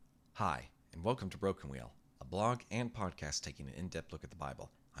Hi, and welcome to Broken Wheel, a blog and podcast taking an in-depth look at the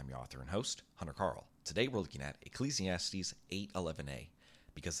Bible. I'm your author and host, Hunter Carl. Today we're looking at Ecclesiastes 8:11a,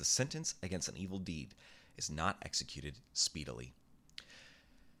 because the sentence against an evil deed is not executed speedily.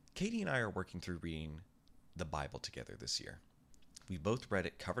 Katie and I are working through reading the Bible together this year. We both read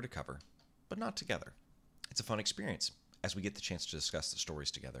it cover to cover, but not together. It's a fun experience as we get the chance to discuss the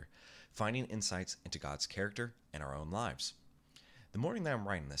stories together, finding insights into God's character and our own lives. The morning that I'm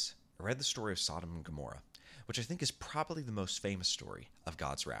writing this, I read the story of Sodom and Gomorrah, which I think is probably the most famous story of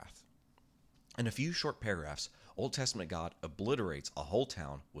God's wrath. In a few short paragraphs, Old Testament God obliterates a whole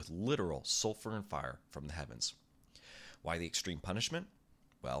town with literal sulfur and fire from the heavens. Why the extreme punishment?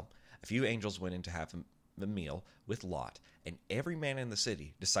 Well, a few angels went in to have a meal with Lot, and every man in the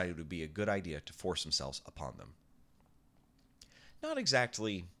city decided it would be a good idea to force themselves upon them. Not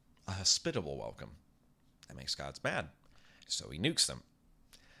exactly a hospitable welcome. That makes God mad, so he nukes them.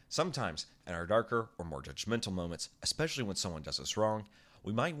 Sometimes, in our darker or more judgmental moments, especially when someone does us wrong,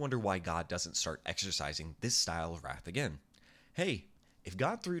 we might wonder why God doesn't start exercising this style of wrath again. Hey, if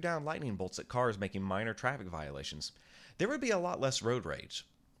God threw down lightning bolts at cars making minor traffic violations, there would be a lot less road rage.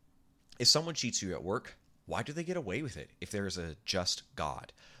 If someone cheats you at work, why do they get away with it if there is a just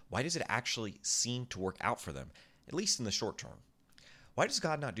God? Why does it actually seem to work out for them, at least in the short term? Why does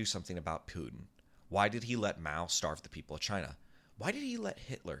God not do something about Putin? Why did he let Mao starve the people of China? Why did he let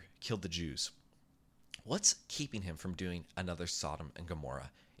Hitler kill the Jews? What's keeping him from doing another Sodom and Gomorrah?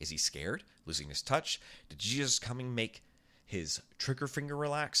 Is he scared? Losing his touch? Did Jesus coming make his trigger finger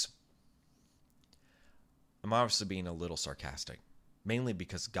relax? I'm obviously being a little sarcastic, mainly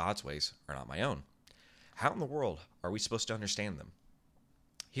because God's ways are not my own. How in the world are we supposed to understand them?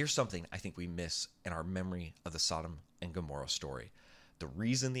 Here's something I think we miss in our memory of the Sodom and Gomorrah story. The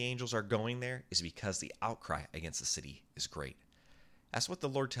reason the angels are going there is because the outcry against the city is great. That's what the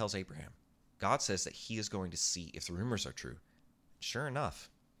Lord tells Abraham. God says that he is going to see if the rumors are true. Sure enough,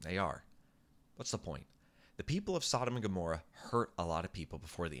 they are. What's the point? The people of Sodom and Gomorrah hurt a lot of people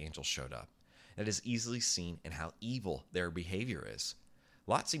before the angels showed up. It is easily seen in how evil their behavior is.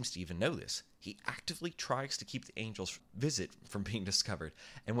 Lot seems to even know this. He actively tries to keep the angels' visit from being discovered,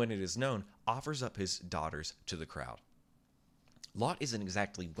 and when it is known, offers up his daughters to the crowd. Lot isn't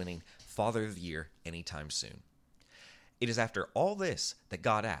exactly winning Father of the Year anytime soon. It is after all this that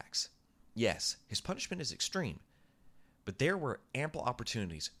God acts. Yes, his punishment is extreme, but there were ample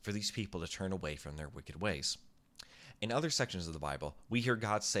opportunities for these people to turn away from their wicked ways. In other sections of the Bible, we hear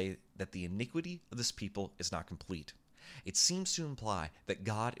God say that the iniquity of this people is not complete. It seems to imply that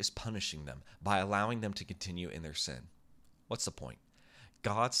God is punishing them by allowing them to continue in their sin. What's the point?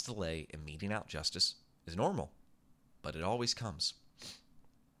 God's delay in meting out justice is normal, but it always comes.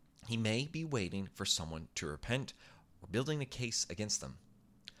 He may be waiting for someone to repent or building a case against them.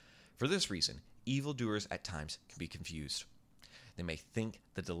 For this reason, evildoers at times can be confused. They may think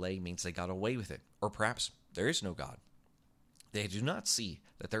the delay means they got away with it, or perhaps there is no God. They do not see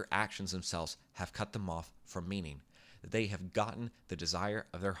that their actions themselves have cut them off from meaning, that they have gotten the desire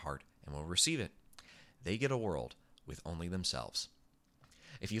of their heart and will receive it. They get a world with only themselves.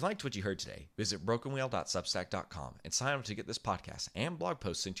 If you liked what you heard today, visit brokenwheel.substack.com and sign up to get this podcast and blog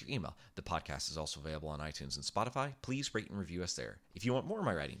posts sent to your email. The podcast is also available on iTunes and Spotify. Please rate and review us there. If you want more of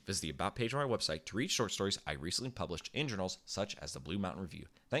my writing, visit the About page on my website to read short stories I recently published in journals such as the Blue Mountain Review.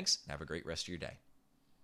 Thanks, and have a great rest of your day.